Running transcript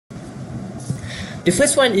The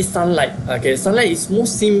first one is sunlight. Okay, sunlight is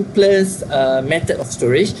most simplest method of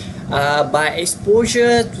storage. By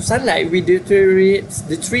exposure to sunlight, we deteriorate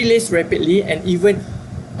the tree less rapidly and even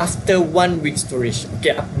after 1 week storage.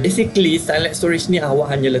 Okay, basically sunlight storage ni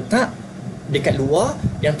awak hanya letak dekat luar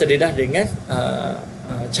yang terdedah dengan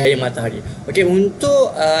cahaya matahari. Okay,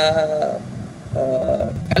 untuk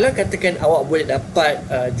kalau katakan awak boleh dapat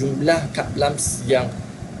jumlah cup lamps yang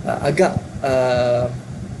agak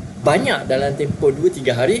banyak dalam tempoh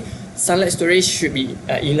 2-3 hari, sunlight storage should be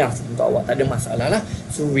enough untuk awak, tak ada masalah lah.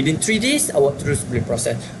 So within 3 days awak terus boleh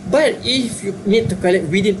proses. But if you need to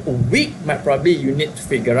collect within a week, might probably you need to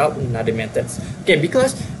figure out another methods. Okay,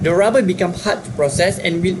 because the rubber become hard to process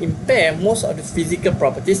and will impair most of the physical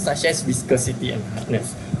properties such as viscosity and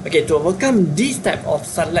hardness. Okay, to overcome this type of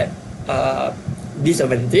sunlight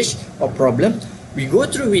disadvantage or problem, we go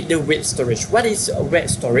through with the wet storage. What is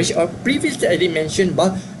wet storage? Or previously I did mention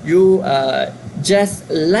about you just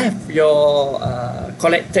left your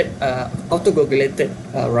collected auto-coagulated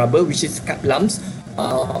rubber, which is cup lamps,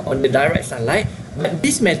 on the direct sunlight. But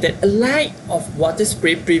this method, a light of water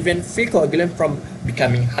spray prevent free coagulant from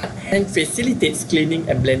becoming hard and facilitates cleaning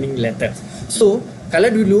and blending later. So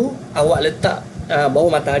kalau dulu awak letak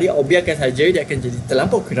bawah matahari, awak biarkan saja, dia akan jadi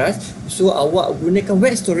terlampau keras. So awak gunakan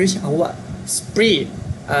wet storage, awak spray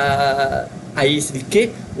air sedikit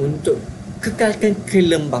untuk kekalkan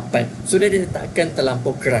kelembapan, so dia takkan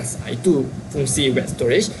terlampau keras. Itu fungsi wet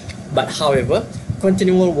storage. But however,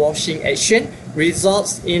 continual washing action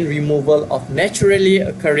results in removal of naturally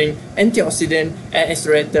occurring antioxidant and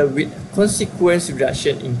accelerator with consequence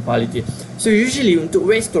reduction in quality. So usually untuk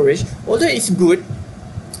wet storage, although it's good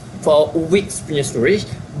for a week's punya storage,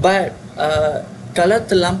 but kalau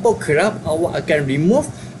terlampau kerap, awak akan remove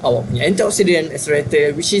awak punya antioxidant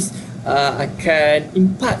accelerator, which is akan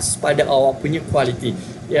imparts pada awak punya quality.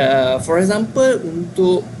 For example,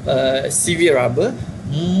 untuk CV rubber,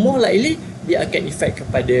 more likely dia akan effect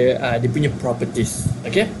kepada dia punya properties.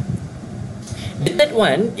 Okay. The third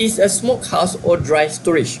one is a smokehouse or dry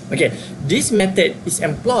storage. Okay, this method is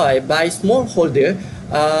employed by smallholder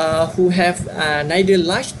who have neither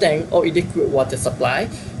large tank or adequate water supply.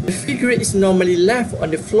 The figure is normally left on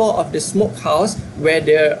the floor of the smokehouse where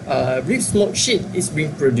the reef smoke sheet is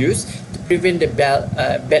being produced to prevent the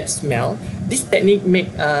bad smell. This technique make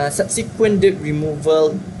subsequent dirt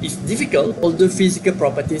removal is difficult, although physical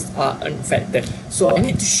properties are unaffected. So I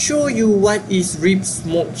need to show you what is reef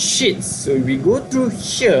smoke sheets. So we go through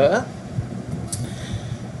here.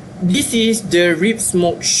 This is the reef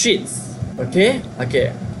smoke sheets. Okay,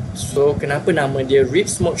 okay. So kenapa nama dia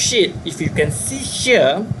reef smoke sheet? If you can see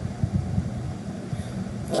here,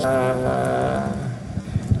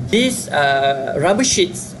 these rubber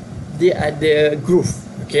sheets, they ada groove.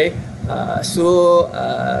 Okay, so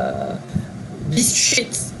these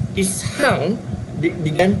sheets is hung,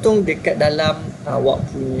 digantung dekat dalam awak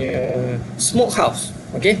punya smoke house.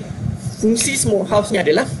 Okay, fungsi smoke house ni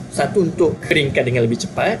adalah satu, untuk keringkan dengan lebih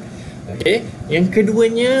cepat. Okay, yang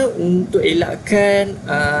keduanya untuk elakkan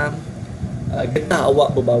getah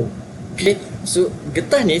awak berbau. Okay, so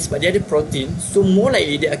getah ni sebab dia ada protein, so more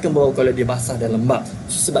likely dia akan bau kalau dia basah dan lembab.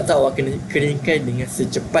 So sebab tu awak kena keringkan dengan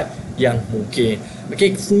secepat yang mungkin.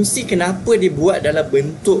 Okay, fungsi kenapa dia buat dalam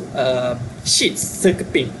bentuk sheets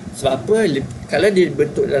sekeping. Sebab apa? Kalau dia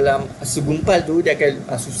bentuk dalam segumpal tu, dia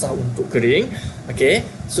akan susah untuk kering. Okay,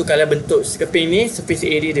 so kalau bentuk sekeping ni, surface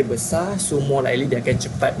area dia besar, so more likely dia akan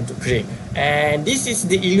cepat untuk kering. And this is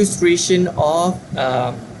the illustration of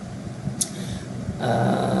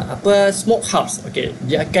smoke house. Okay,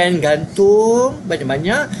 dia akan gantung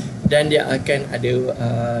banyak-banyak dan dia akan ada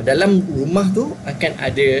dalam rumah tu akan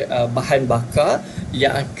ada bahan bakar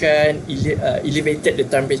yang akan elevated the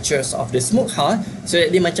temperatures of the smoke house, so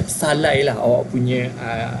that dia macam salai lah awak punya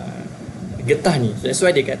getah ni. So that's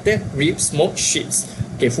why dia kata reef smoke sheets.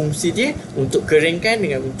 Okay, fungsi dia untuk keringkan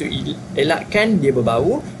dengan untuk elakkan dia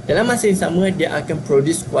berbau. Dalam masa yang sama, dia akan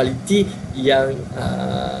produce quality yang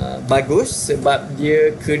bagus sebab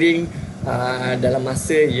dia kering dalam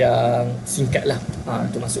masa yang singkat lah.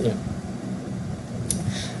 Itu maksudnya.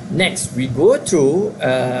 Next, we go through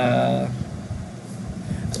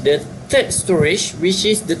the third storage, which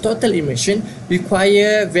is the total immersion.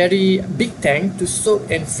 Require very big tank to soak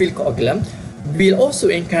and fill coagulant. Will also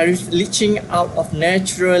encourage leaching out of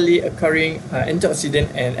naturally occurring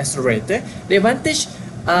antioxidant and accelerator. The advantage,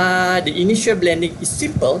 the initial blending is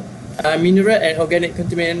simple. Mineral and organic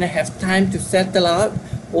contaminants have time to settle out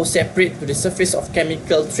or separate to the surface of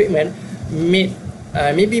chemical treatment may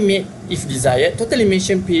be made if desired. Total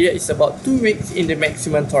immersion period is about 2 weeks in the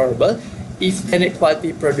maximum tolerable. if standard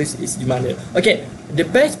quality produce is demanded. Okay, the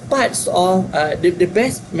best parts of the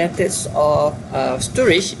best methods of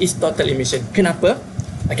storage is total immersion. Kenapa?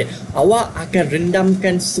 Okay, awak akan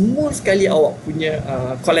rendamkan semua sekali awak punya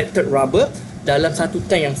collected rubber dalam satu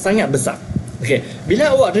tank yang sangat besar. Okay,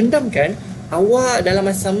 bila awak rendamkan, awak dalam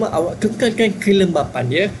masa sama awak kekalkan kelembapan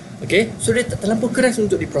dia. Okay, so dia tak terlampau keras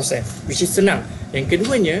untuk diproses, which is senang. Yang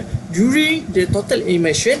keduanya, during the total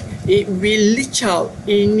immersion, it will leach out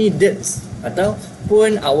any dirts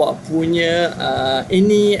ataupun awak punya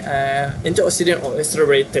any antioxidant or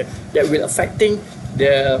accelerator that will affecting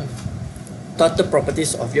the total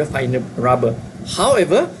properties of your final rubber.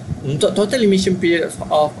 However, untuk total emission period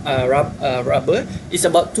of rubber is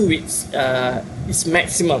about 2 weeks. It's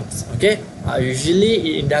maximum. Okay,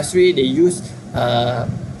 usually in industry they use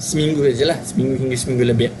seminggu je lah, seminggu hingga seminggu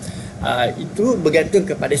lebih. Itu bergantung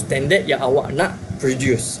kepada standard yang awak nak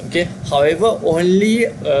produce. Okay, however, only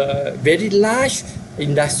very large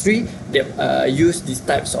industry that use these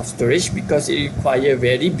types of storage because it require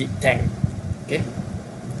very big tank. Okay.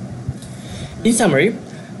 In summary,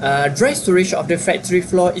 dry storage of the factory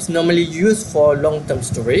floor is normally used for long-term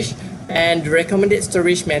storage, and the recommended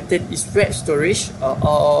storage method is wet storage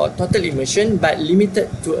or total immersion, but limited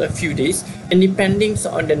to a few days and depending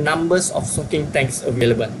on the numbers of soaking tanks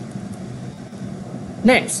available.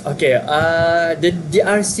 Next, okay, the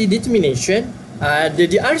DRC determination. The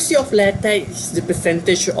DRC of latex is the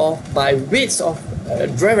percentage of by weights of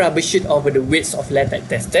dry rubber sheet over the weights of latex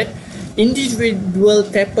tested. Individual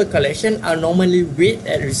taper collection are normally weighed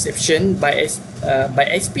at reception by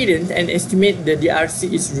experience and estimate the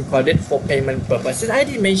DRC is recorded for payment purposes. I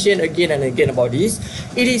did mention again and again about this.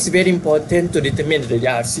 It is very important to determine the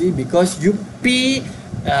DRC because you pay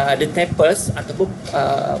the tapers ataupun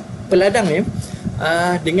peladang ni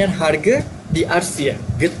dengan harga DRC,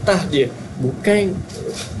 getah dia, bukan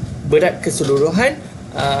berat keseluruhan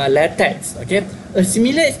latex. Okay, a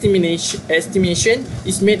similar estimation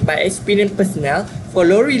is made by experienced personnel for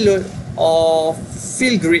lorry load of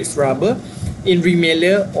field grades rubber in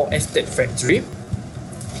remailer or estate factory.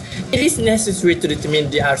 It is necessary to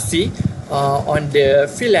determine DRC on the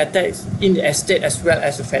field latex in the estate as well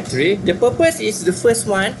as the factory. The purpose is the first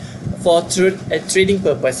one for trading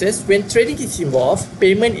purposes. When trading is involved,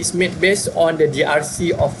 payment is made based on the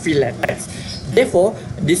DRC of field latex. Therefore,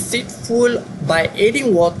 deceitful by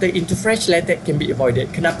adding water into fresh latex can be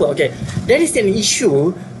avoided. Kenapa? Okay, there is an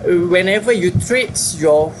issue whenever you trade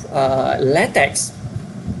your latex.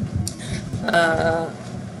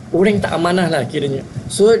 Orang tak amanah lah kiranya.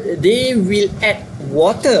 So they will add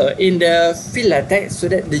water in the field latex so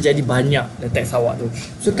that dia jadi banyak latex awak tu.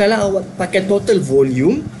 So kalau awak pakai total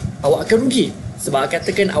volume, awak akan rugi. Sebab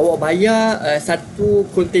katakan awak bayar satu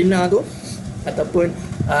kontainer tu ataupun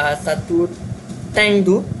satu tank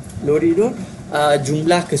tu, lori tu,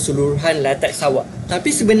 jumlah keseluruhan latex awak.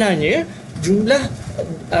 Tapi sebenarnya jumlah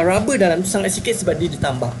rubber dalam tu sangat sikit sebab dia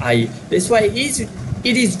ditambah air. That's why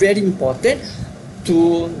it is very important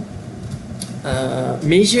to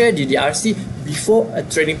measure the DRC before a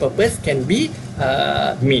trading purpose can be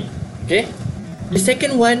made. Okay. The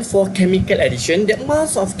second one for chemical addition, the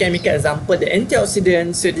amounts of chemical, example the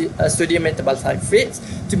antioxidant sodium metabosulfates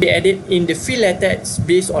to be added in the free latex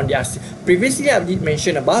based on DRC. Previously I did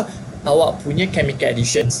mention about awak punya chemical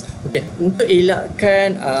additions. Okay, untuk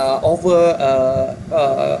elakkan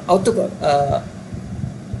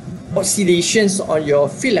oxidations on your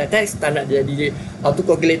field latex, tak nak jadi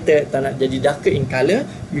autocoagulated, tak nak jadi darker in color,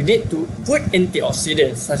 you need to put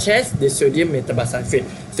antioxidants such as the sodium metabosulfate.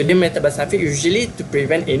 Sodium metabosulfate usually to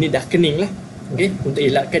prevent any darkening lah. Okay, untuk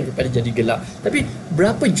elakkan daripada jadi gelap. Tapi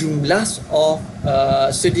berapa jumlah of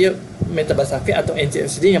sodium metabosulfate atau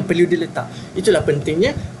antioxidant yang perlu diletak? Itulah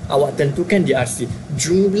pentingnya awak tentukan DRC.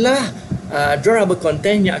 Jumlah dry rubber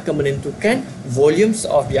content yang akan menentukan volumes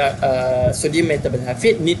of the sodium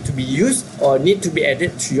metabosulfate need to be used or need to be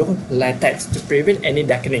added to your latex to prevent any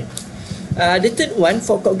darkening. The third one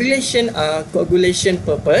for coagulation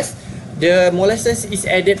purpose, the molasses is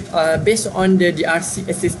added based on the DRC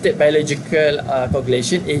assisted biological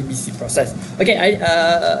coagulation ABC process. Okay,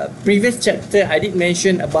 previous chapter I did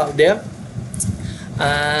mention about the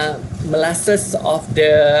molasses of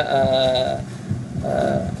the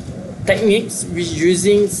techniques which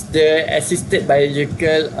using the assisted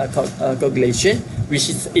biological coagulation, which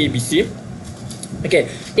is ABC. Okay,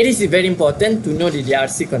 it is very important to know the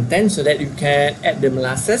DRC content so that you can add the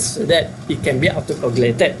molasses so that it can be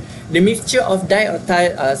autocoagulated. The mixture of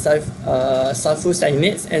diethyl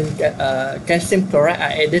sulfocyanates and calcium chloride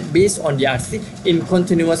are added based on DRC in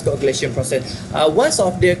continuous coagulation process. Once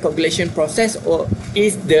of the coagulation process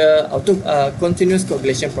is the continuous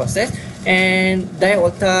coagulation process, and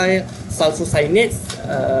dialkyl sulfocyanates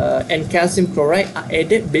and calcium chloride are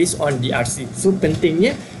added based on DRC. So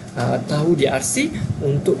pentingnya tahu DRC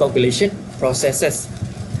untuk calculation processes.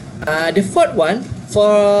 The fourth one,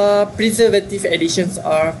 for preservative additions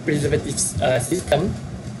or preservative system,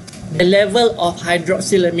 the level of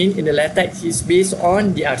hydroxylamine in the latex is based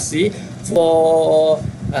on DRC for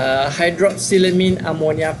hydroxylamine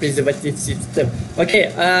ammonia preservative system.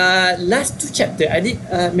 Okay, last two chapter I did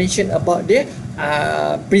mention about the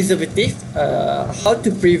preservative, how to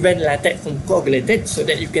prevent latex from coagulated so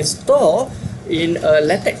that you can store in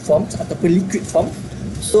latex forms ataupun liquid form.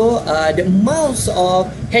 So the amounts of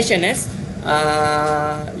HNS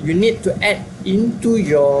you need to add into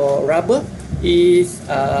your rubber is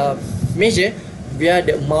measured via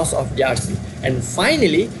the amounts of DRC. And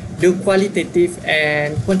finally, the qualitative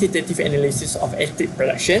and quantitative analysis of acetate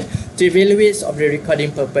production to evaluate of the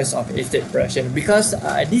recording purpose of acetate production, because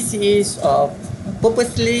this is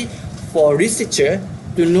purposely for researcher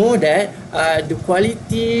to know that the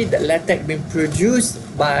quality that latex being produced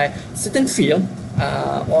by certain film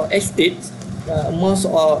or acetate amounts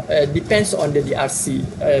or depends on the DRC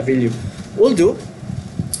value. Although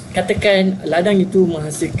katakan ladang itu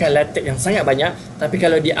menghasilkan latex yang sangat banyak, tapi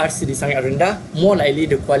kalau DRC dia sangat rendah, more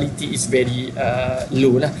likely the quality is very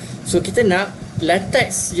low lah. So kita nak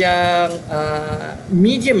latex yang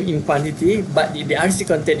medium in quantity but the DRC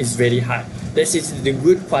content is very high. That is the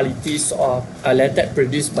good qualities of latex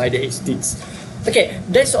produced by the acetates. Okay,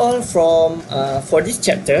 that's all from for this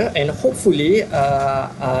chapter, and hopefully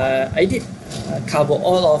I did cover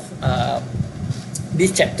all of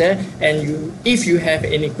this chapter. And if you have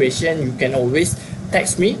any question, you can always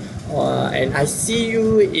text me, and I see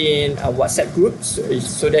you in a WhatsApp group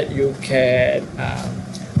so that you can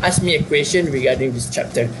ask me a question regarding this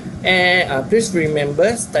chapter. And please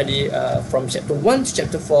remember, study from chapter 1 to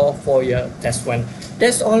chapter 4 for your test 1.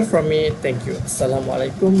 That's all from me. Thank you.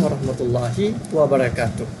 Assalamualaikum warahmatullahi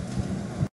wabarakatuh.